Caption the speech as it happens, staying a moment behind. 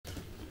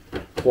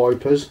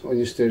wipers on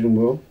your steering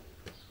wheel,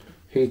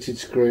 heated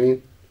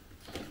screen,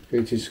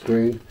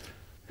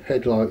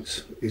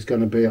 headlights is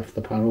going to be off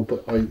the panel,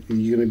 but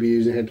you're going to be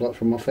using headlights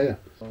from off here.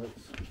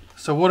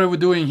 So what are we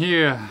doing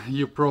here?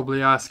 You're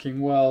probably asking.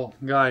 Well,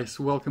 guys,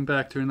 welcome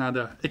back to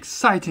another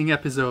exciting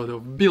episode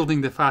of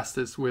Building the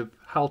Fastest with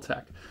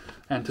haltech.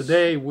 And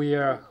today we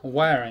are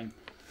wiring.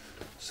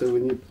 So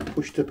when you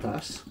push to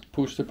pass,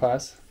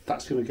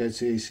 that's going to go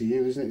to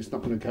ECU, isn't it? It's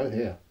not going to go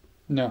here.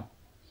 No,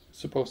 it's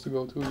supposed to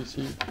go to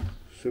ECU.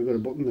 So we've got a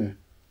button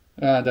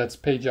there. That's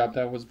page up.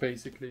 That was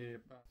basically...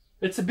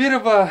 It's a bit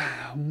of a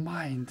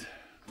mind.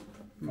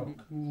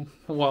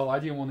 Well, I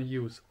didn't want to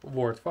use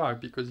word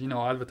fuck because, you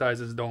know,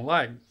 advertisers don't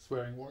like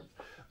swearing words.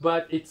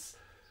 But it's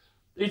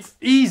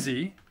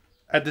easy,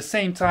 at the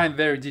same time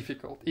very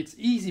difficult. It's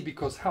easy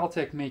because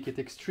haltech make it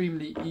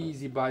extremely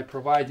easy by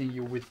providing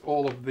you with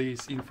all of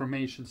this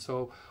information.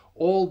 So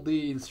all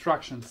the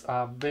instructions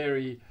are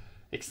very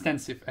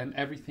extensive and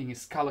everything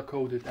is color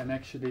coded and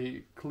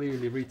actually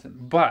clearly written.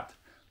 But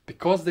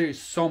because there is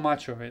so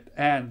much of it,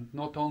 and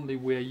not only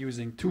we're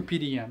using two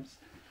PDMs,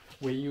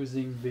 we're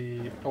using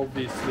the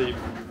obviously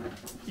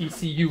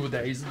ECU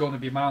that is going to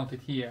be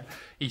mounted here.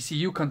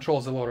 ECU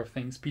controls a lot of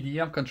things,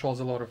 PDM controls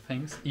a lot of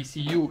things.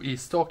 ECU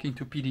is talking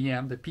to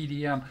PDM, the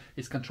PDM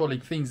is controlling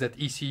things that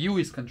ECU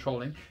is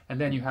controlling, and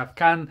then you have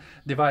CAN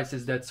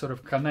devices that sort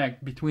of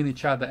connect between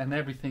each other, and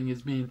everything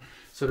is being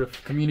sort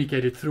of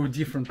communicated through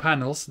different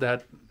panels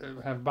that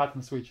have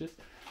button switches.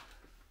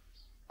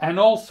 And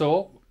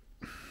also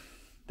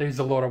there's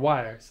a lot of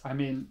wires. I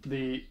mean,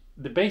 the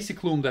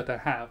basic loom that I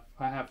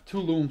have two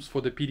looms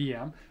for the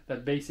PDM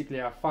that basically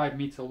are 5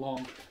 meter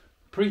long,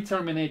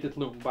 pre-terminated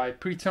loom. By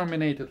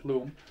pre-terminated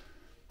loom,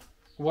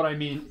 what I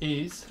mean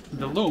is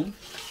the loom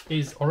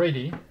is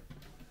already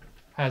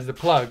has the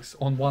plugs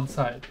on one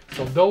side.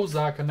 So those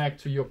are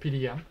connect to your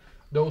PDM,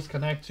 those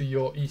connect to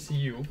your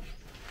ECU.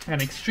 An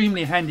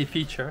extremely handy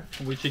feature,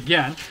 which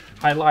again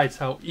highlights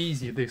how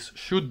easy this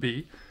should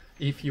be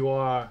if you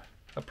are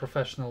a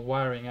professional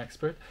wiring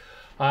expert.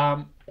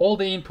 All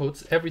the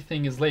inputs,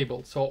 everything is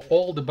labeled. So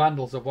all the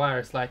bundles of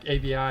wires like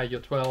AVI, your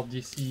 12,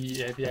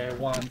 DC, AVI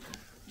 1.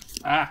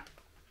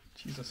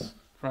 Jesus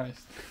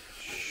Christ.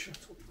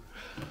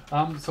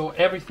 So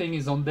everything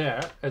is on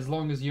there as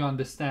long as you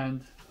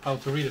understand how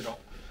to read it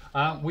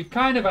all. We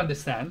kind of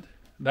understand.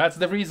 That's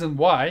the reason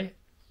why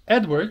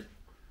Edward,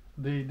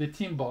 the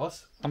team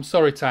boss, I'm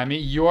sorry, Tammy,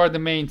 you are the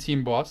main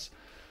team boss.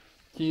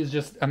 He's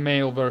just a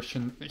male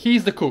version.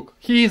 He's the cook.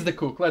 He is the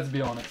cook. Let's be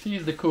honest.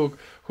 He's the cook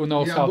who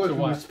knows how to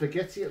wire.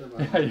 Spaghetti at the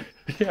moment.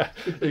 Yeah,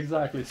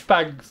 exactly.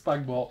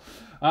 Spag ball.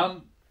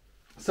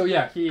 So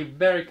yeah, he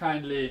very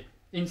kindly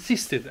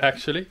insisted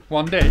actually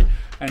one day.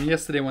 And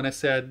yesterday when I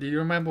said, "Do you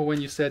remember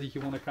when you said you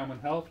want to come and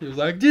help?" He was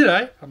like, "Did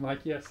I?" I'm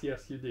like, "Yes,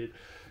 you did."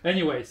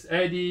 Anyways,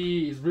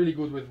 Eddie is really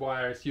good with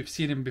wires. You've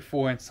seen him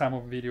before in some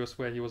of the videos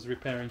where he was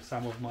repairing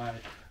some of my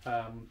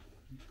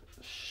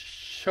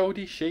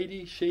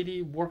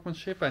shady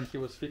workmanship, and he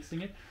was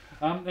fixing it.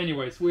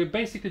 Anyways, we're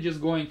basically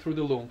just going through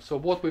the loom. So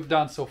what we've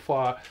done so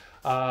far,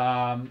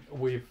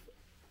 we've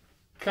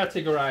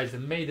categorized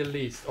and made a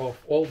list of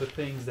all the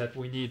things that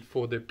we need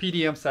for the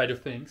PDM side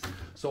of things.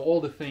 So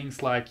all the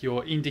things like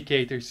your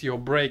indicators, your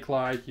brake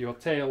light, your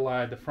tail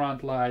light, the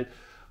front light,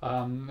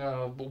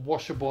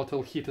 washer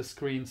bottle, heater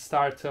screen,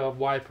 starter,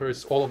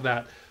 wipers, all of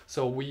that.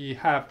 So we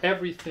have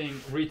everything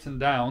written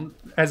down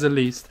as a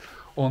list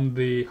on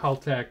the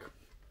haltech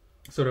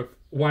sort of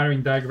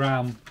wiring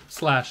diagram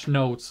 /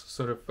 notes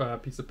sort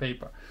of piece of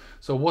paper.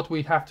 So what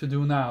we have to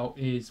do now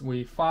is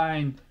we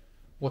find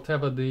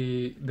whatever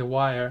the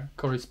wire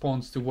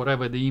corresponds to,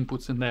 whatever the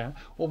inputs in there,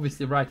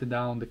 obviously write it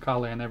down, the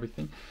color and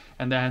everything,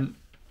 and then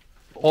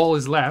all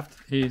is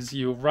left is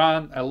you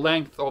run a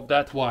length of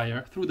that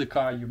wire through the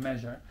car, you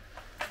measure,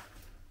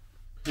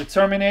 you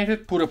terminate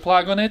it, put a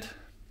plug on it,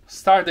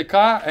 start the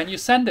car, and you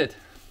send it.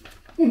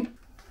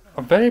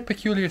 A very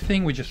peculiar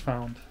thing we just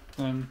found.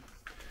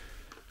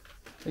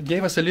 It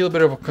gave us a little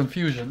bit of a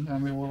confusion,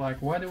 and we were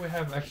like, why do we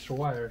have extra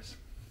wires?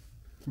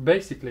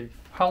 Basically,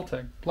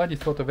 haltech bloody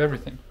thought of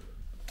everything.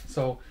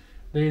 So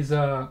there's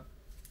an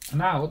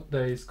out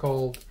that is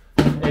called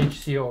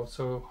HCO,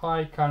 so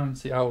high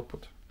currency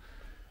output,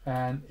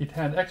 and it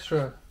had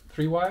extra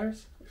 3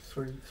 wires.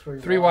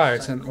 Three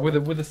wires, and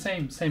with the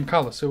same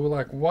color. So we're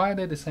like, why are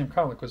they the same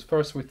color? Because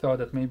first we thought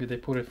that maybe they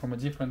put it from a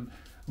different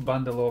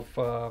bundle of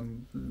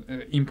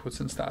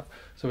inputs and stuff.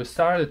 So we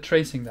started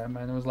tracing them,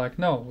 and it was like,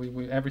 no,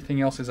 everything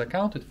else is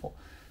accounted for.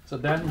 So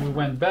then we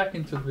went back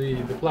into the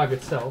plug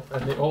itself,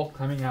 and they're all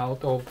coming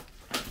out of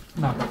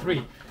number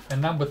 3.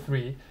 And number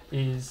 3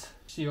 is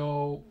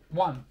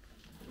CO1.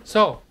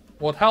 So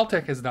what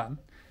haltech has done,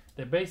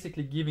 they're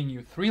basically giving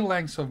you 3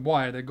 lengths of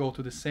wire that go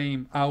to the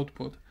same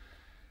output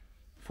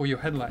for your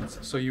headlights.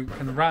 So you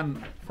can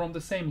run from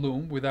the same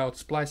loom without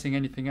splicing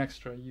anything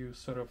extra. You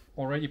sort of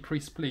already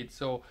pre-split.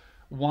 So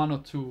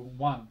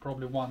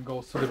probably one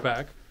goes to the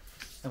back,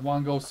 and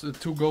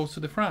two goes to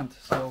the front.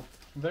 So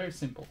very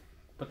simple.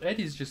 But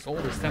Eddie's just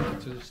always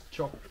tempted to just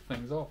chop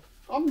things off.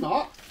 I'm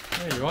not.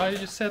 There you are. You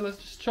just said let's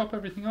just chop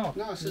everything off.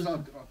 No, it says I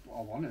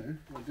want to.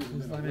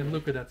 I mean,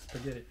 look at that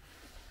spaghetti.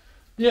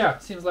 Yeah,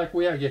 seems like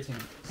we are getting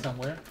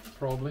somewhere,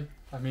 probably.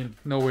 I mean,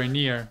 nowhere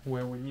near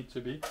where we need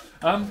to be.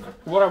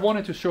 What I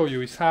wanted to show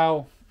you is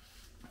how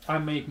I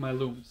make my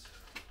looms.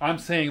 I'm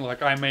saying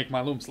like I make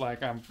my looms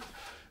like I'm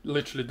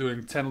literally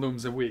doing 10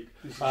 looms a week.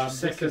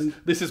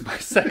 This is my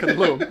second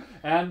loom.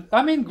 And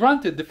I mean,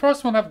 granted, the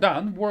first one I've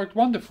done worked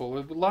wonderful.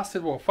 It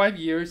lasted, what, 5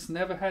 years,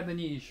 never had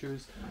any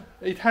issues.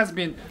 It has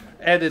been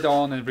added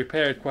on and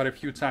repaired quite a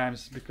few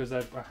times because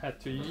I had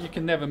to. You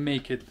can never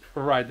make it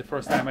right the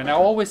first time. And I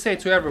always say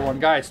to everyone,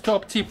 guys,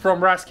 top tip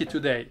from Rusky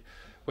today.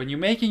 When you're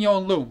making your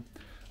own loom,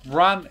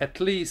 run at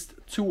least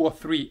 2 or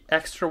 3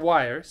 extra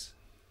wires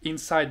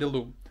inside the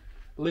loom.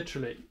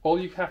 Literally, all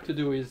you have to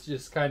do is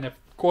just kind of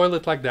coil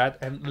it like that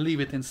and leave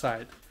it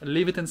inside.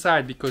 Leave it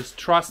inside because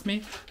trust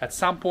me, at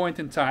some point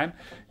in time,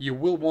 you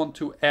will want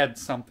to add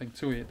something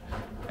to it.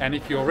 And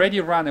if you already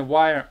run a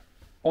wire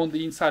on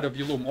the inside of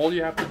your loom, all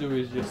you have to do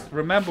is just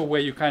remember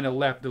where you kind of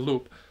left the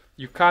loop.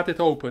 You cut it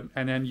open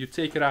and then you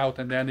take it out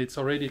and then it's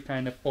already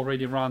kind of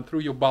run through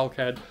your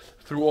bulkhead,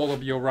 through all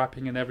of your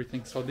wrapping and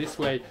everything. So this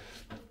way,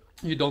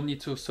 you don't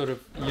need to sort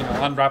of, you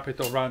know, unwrap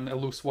it or run a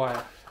loose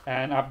wire.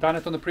 And I've done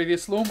it on the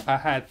previous loom. I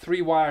had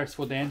 3 wires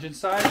for the engine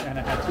side and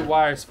I had 2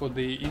 wires for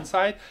the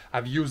inside.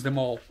 I've used them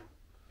all.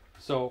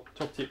 So,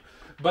 top tip.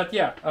 But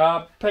yeah,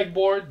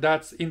 pegboard,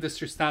 that's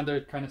industry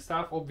standard kind of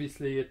stuff.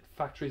 Obviously, at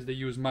factories, they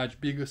use much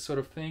bigger sort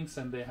of things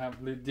and they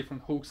have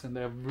different hooks and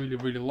they're really,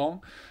 really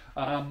long.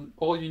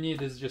 All you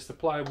need is just a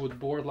plywood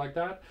board like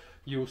that.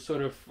 You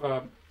sort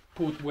of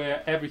put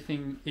where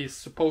everything is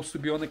supposed to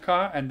be on the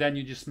car and then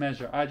you just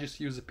measure. I just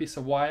use a piece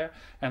of wire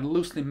and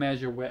loosely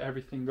measure where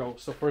everything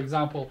goes. So for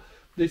example,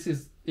 this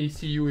is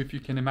ECU if you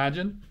can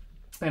imagine,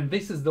 and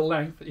this is the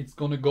length it's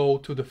going to go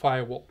to the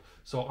firewall.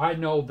 So I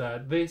know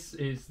that this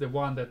is the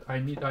one that I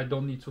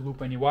don't need to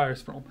loop any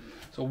wires from.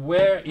 So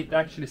where it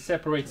actually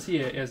separates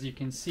here, as you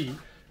can see,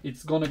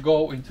 it's going to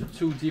go into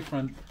 2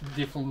 different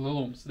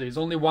looms. There's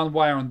only 1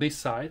 wire on this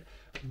side,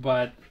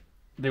 but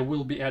they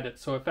will be added.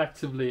 So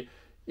effectively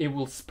it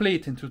will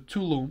split into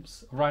 2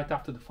 looms right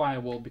after the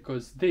firewall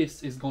because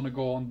this is going to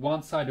go on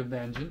one side of the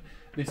engine.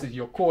 This is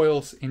your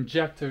coils,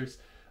 injectors,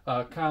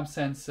 cam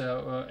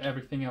sensor,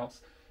 everything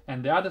else.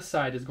 And the other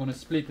side is going to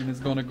split and it's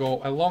going to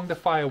go along the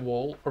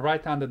firewall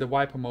right under the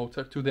wiper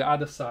motor to the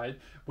other side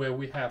where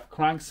we have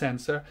crank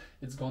sensor.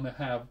 It's going to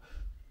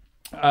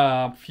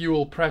have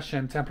fuel pressure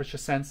and temperature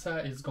sensor.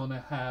 It's going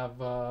to have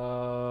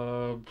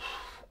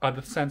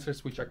other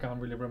sensors which I can't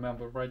really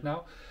remember right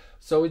now.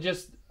 So it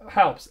just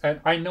helps,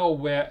 and I know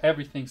where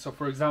everything. So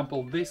for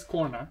example, this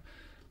corner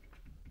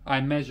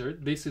I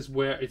measured, this is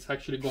where it's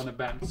actually going to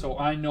bend. So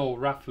I know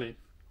roughly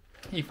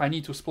if I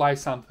need to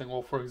splice something,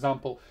 or for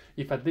example,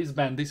 if at this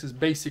bend, this is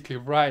basically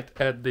right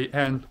at the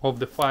end of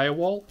the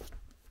firewall,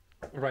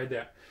 right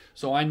there.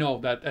 So I know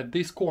that at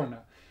this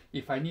corner,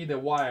 if I need a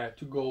wire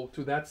to go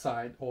to that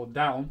side or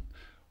down,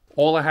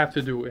 all I have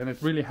to do, and it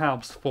really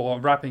helps for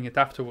wrapping it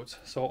afterwards.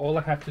 So all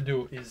I have to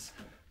do is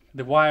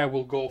the wire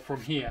will go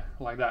from here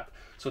like that.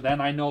 So then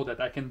I know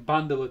that I can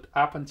bundle it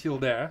up until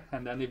there,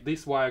 and then if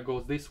this wire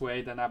goes this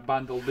way, then I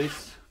bundle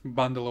this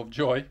bundle of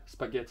joy,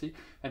 spaghetti,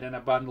 and then I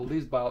bundle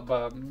this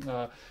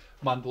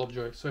bundle of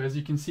joy. So as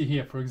you can see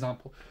here, for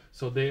example,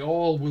 so they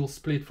all will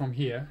split from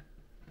here.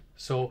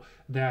 So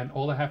then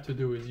all I have to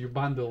do is you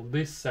bundle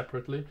this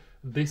separately,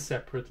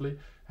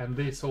 and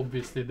this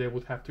obviously they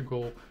would have to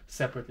go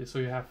separately. So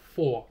you have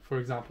 4, for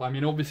example. I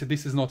mean, obviously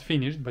this is not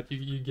finished, but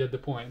you get the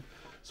point.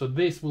 So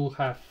this will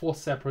have 4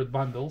 separate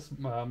bundles,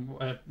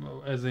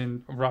 as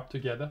in wrapped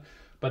together.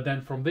 But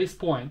then from this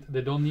point,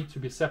 they don't need to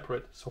be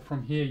separate. So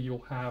from here,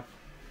 you'll have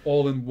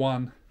all in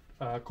one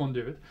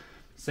conduit.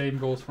 Same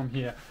goes from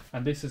here.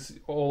 And this is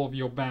all of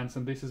your bands.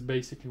 And this is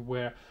basically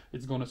where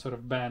it's going to sort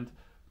of bend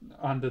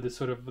under the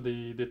sort of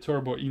the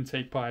turbo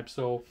intake pipe.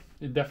 So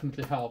it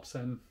definitely helps.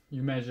 And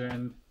you measure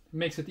and it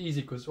makes it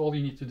easy because all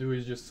you need to do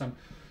is just some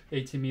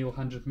 80 mil,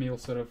 100 mil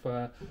sort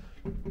of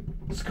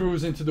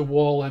screws into the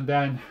wall and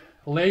then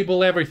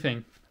label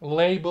everything.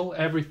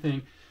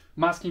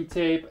 Masking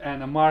tape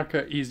and a marker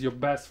is your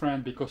best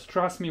friend, because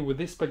trust me, with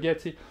this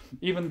spaghetti,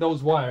 even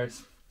those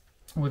wires,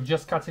 we've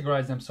just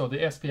categorized them. So the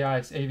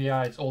SPIs,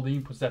 AVIs, all the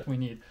inputs that we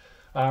need.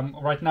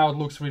 Right now it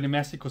looks really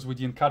messy because we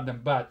didn't cut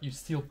them, but you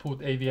still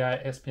put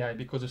AVI, SPI,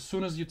 because as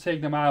soon as you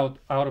take them out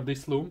of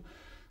this loom,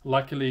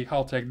 luckily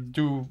haltech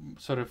do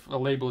sort of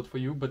label it for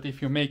you, but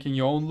if you're making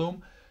your own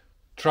loom,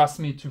 trust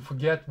me, to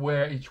forget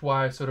where each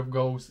wire sort of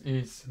goes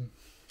is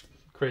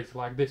crazy.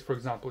 Like this, for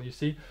example, you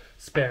see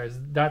spares.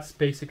 That's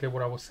basically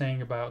what I was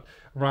saying about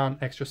run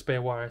extra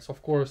spare wires.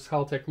 Of course,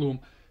 haltech loom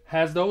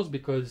has those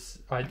because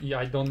I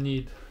don't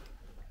need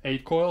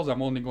 8 coils.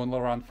 I'm only going to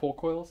run 4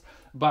 coils,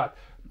 but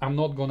I'm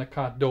not going to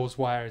cut those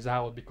wires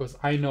out because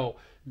I know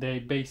they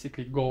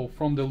basically go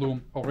from the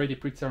loom already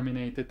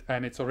pre-terminated,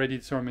 and it's already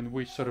determined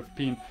which sort of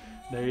pin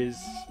there is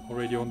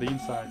already on the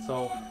inside.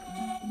 So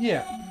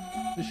yeah,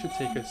 this should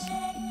take us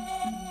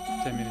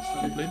 10 minutes to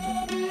complete.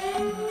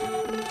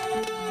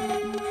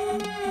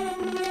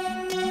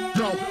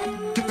 Yo,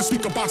 get the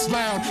speaker box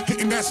loud,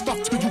 hitting that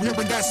stuff till you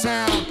hearing that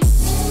sound.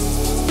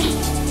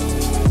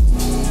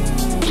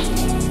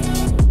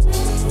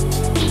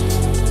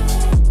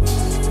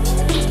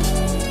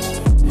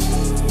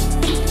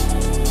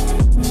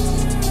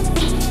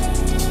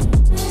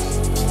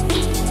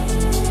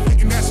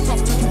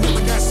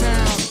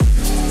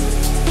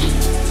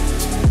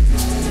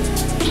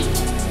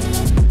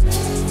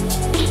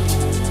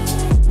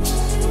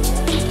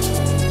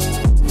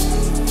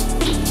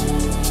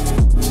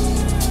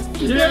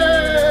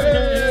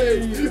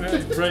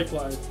 Brake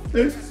light.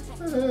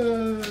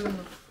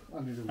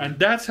 And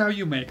that's how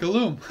you make a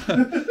loom.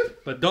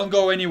 But don't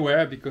go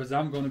anywhere because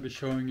I'm going to be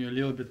showing you a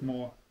little bit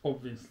more,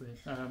 obviously.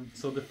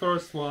 So the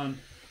first one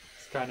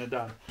is kind of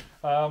done.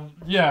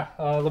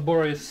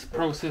 Laborious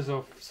process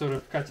of sort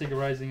of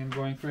categorizing and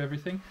going through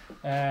everything.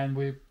 And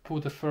we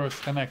put the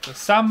first connector.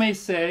 Some may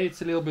say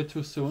it's a little bit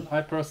too soon.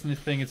 I personally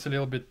think it's a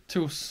little bit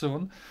too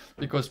soon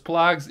because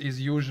plugs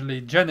is usually,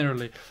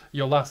 generally,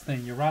 your last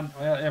thing. You run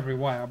every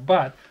wire.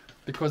 But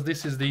because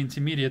this is the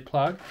intermediate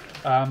plug,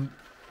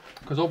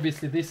 because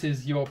obviously this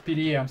is your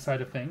PDM side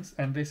of things,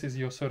 and this is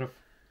your sort of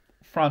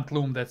front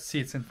loom that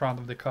sits in front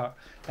of the car.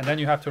 And then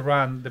you have to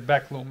run the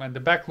back loom, and the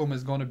back loom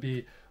is going to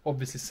be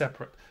obviously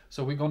separate.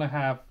 So we're going to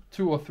have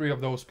 2 or 3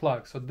 of those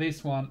plugs. So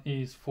this one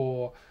is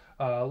for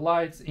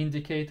lights,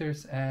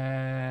 indicators,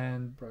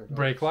 and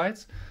brake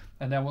lights.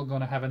 And then we're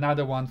going to have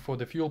another one for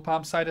the fuel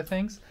pump side of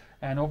things.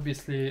 And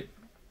obviously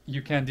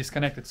you can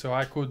disconnect it, so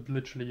I could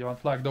literally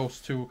unplug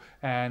those 2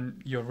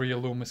 and your rear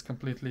loom is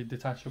completely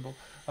detachable.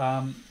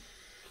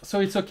 So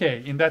it's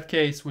okay. In that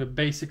case, we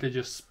basically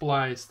just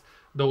spliced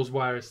those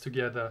wires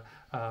together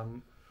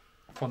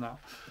for now.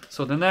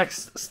 So the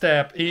next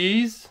step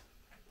is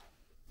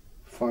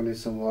finding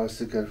some wires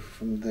to go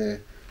from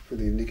there for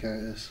the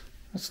indicators.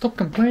 Stop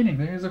complaining,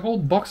 there's a whole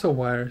box of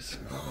wires.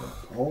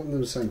 I want them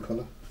the same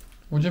colour.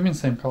 What do you mean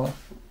same colour?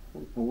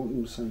 I want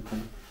them the same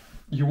colour.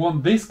 You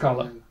want this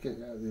colour? Get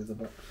out of the other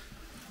box.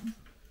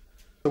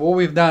 So what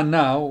we've done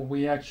now,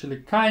 we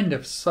actually kind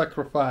of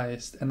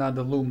sacrificed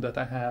another loom that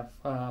I have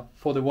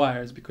for the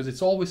wires, because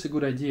it's always a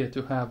good idea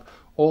to have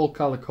all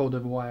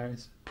color-coded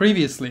wires.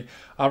 Previously,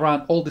 I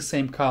ran all the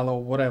same color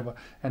or whatever,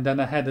 and then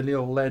I had a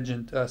little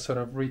legend sort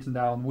of written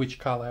down which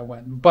color I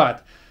went.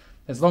 But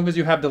as long as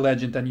you have the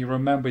legend and you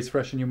remember it's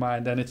fresh in your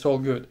mind, then it's all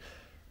good.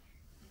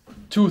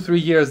 2-3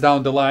 years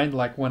down the line,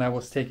 like when I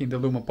was taking the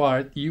loom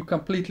apart, you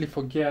completely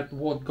forget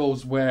what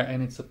goes where,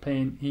 and it's a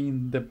pain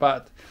in the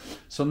butt.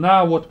 So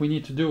now what we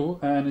need to do,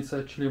 and it's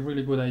actually a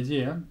really good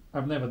idea,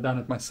 I've never done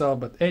it myself,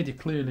 but Eddie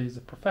clearly is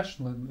a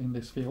professional in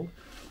this field.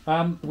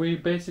 We're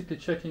basically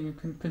checking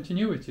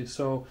continuity.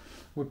 So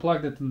we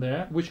plugged it in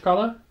there. Which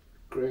color?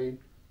 Green.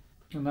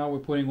 And now we're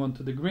putting one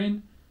to the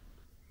green.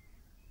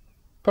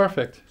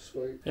 Perfect.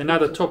 Sweet.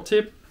 Another top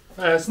tip.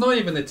 It's not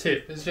even a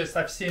tip, it's just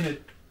I've seen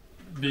it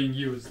being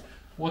used.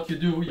 What you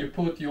do, you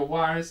put your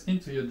wires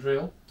into your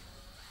drill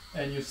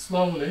and you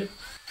slowly,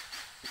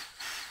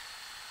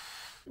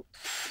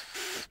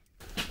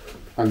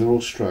 and they're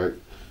all straight.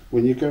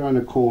 When you go around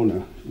a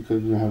corner, you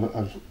can have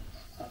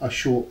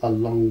a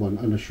long one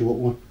and a short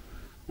one,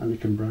 and you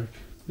can break.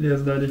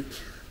 Yes, Daddy.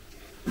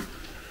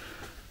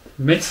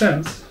 Makes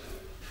sense.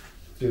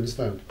 Do you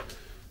understand?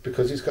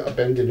 Because it's got a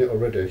bend in it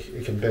already,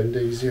 you can bend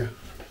easier.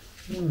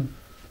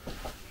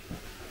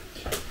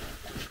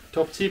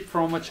 Top tip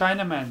from a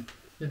Chinaman.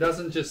 He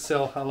doesn't just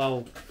sell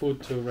halal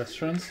food to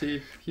restaurants,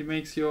 he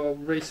makes your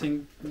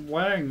racing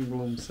wiring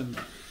looms and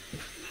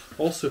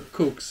also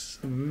cooks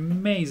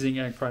amazing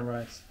egg fried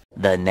rice.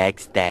 The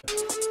next day.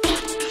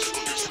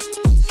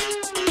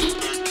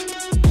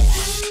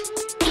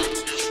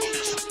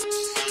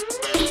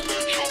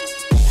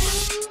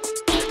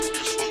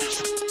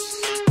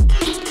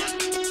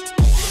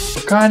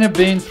 Kind of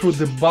been through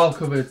the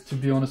bulk of it, to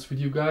be honest with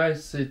you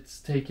guys. It's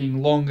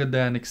taking longer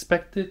than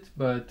expected,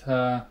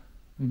 but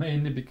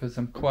mainly because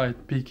I'm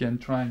quite picky and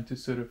trying to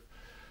sort of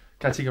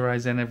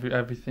categorize and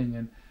everything,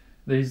 and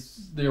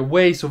there are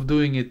ways of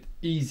doing it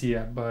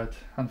easier, but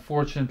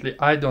unfortunately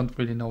I don't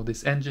really know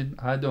this engine,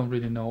 I don't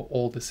really know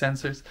all the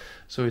sensors,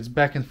 so it's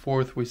back and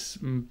forth with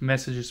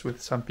messages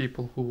with some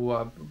people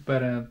who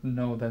better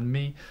know than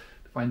me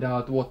to find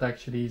out what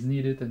actually is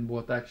needed and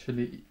what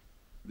actually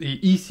the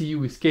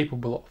ECU is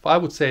capable of. I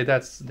would say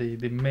that's the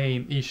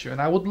main issue, and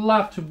I would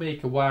love to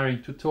make a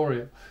wiring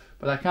tutorial,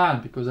 but I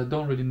can't because I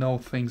don't really know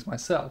things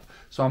myself.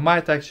 So I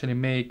might actually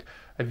make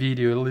a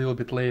video a little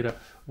bit later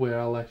where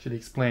I'll actually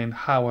explain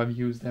how I've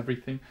used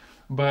everything.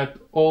 But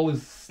all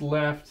is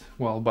left,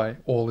 well, by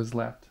all is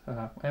left,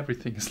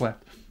 everything is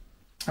left.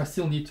 I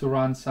still need to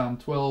run some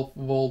 12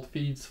 volt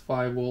feeds,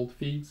 5 volt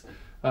feeds.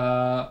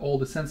 All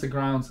the sensor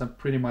grounds are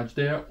pretty much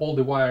there. All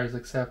the wires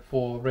except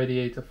for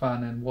radiator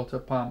fan and water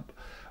pump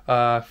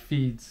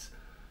feeds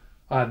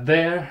are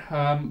there.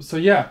 So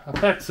yeah,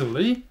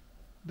 effectively,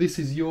 this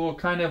is your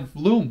kind of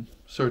loom,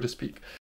 so to speak.